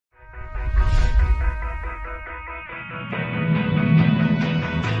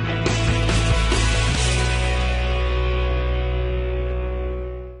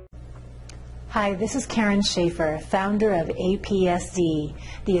Hi, this is Karen Schaefer, founder of APSD,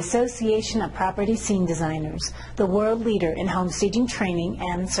 the Association of Property Scene Designers, the world leader in home staging training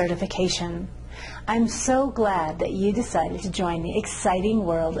and certification. I'm so glad that you decided to join the exciting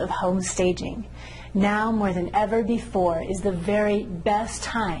world of home staging. Now more than ever before is the very best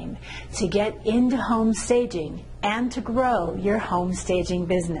time to get into home staging and to grow your home staging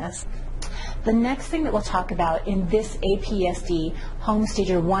business. The next thing that we'll talk about in this APSD Home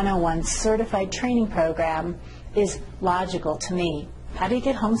Stager 101 certified training program is logical to me. How do you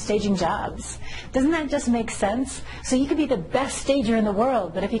get home staging jobs? Doesn't that just make sense? So you could be the best stager in the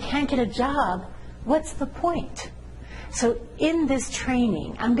world, but if you can't get a job, what's the point? So in this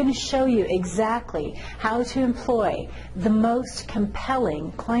training, I'm going to show you exactly how to employ the most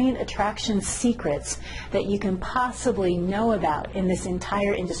compelling client attraction secrets that you can possibly know about in this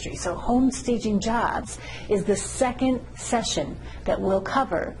entire industry. So home staging jobs is the second session that we'll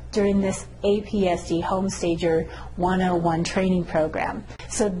cover during this APSD Home Stager 101 training program.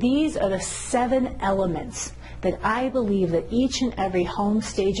 So these are the 7 elements that I believe that each and every home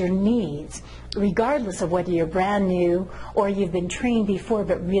stager needs, regardless of whether you're brand new or you've been trained before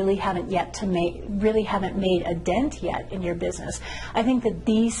but really haven't made a dent yet in your business. I think that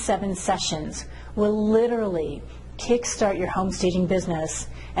these 7 sessions will literally kickstart your home staging business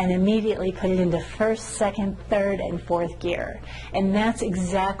and immediately put it into first, second, third, and fourth gear. And that's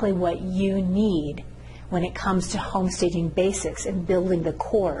exactly what you need when it comes to home staging basics and building the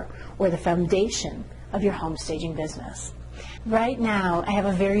core or the foundation of your home staging business. Right now, I have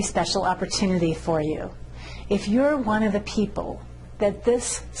a very special opportunity for you. If you're one of the people that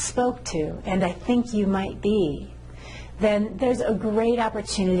this spoke to, and I think you might be, then there's a great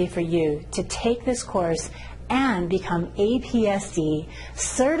opportunity for you to take this course and become APSD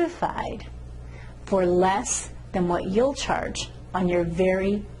certified for less than what you'll charge on your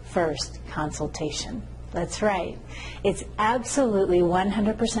very first consultation. That's right. It's absolutely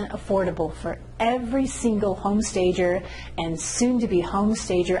 100% affordable for every single home stager and soon-to-be home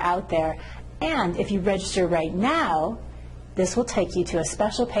stager out there. And if you register right now, this will take you to a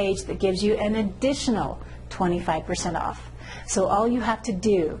special page that gives you an additional 25% off. So all you have to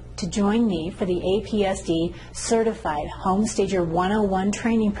do to join me for the APSD Certified Home Stager 101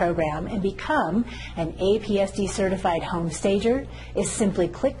 training program and become an APSD Certified Home Stager is simply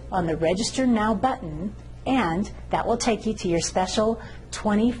click on the Register Now button, and that will take you to your special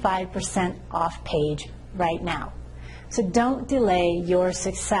 25% off page right now. So don't delay your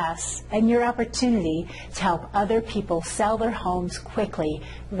success and your opportunity to help other people sell their homes quickly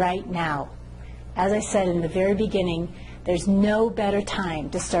right now. As I said in the very beginning, there's no better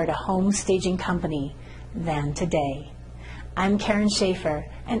time to start a home staging company than today. I'm Karen Schaefer,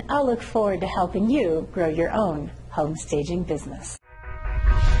 and I'll look forward to helping you grow your own home staging business.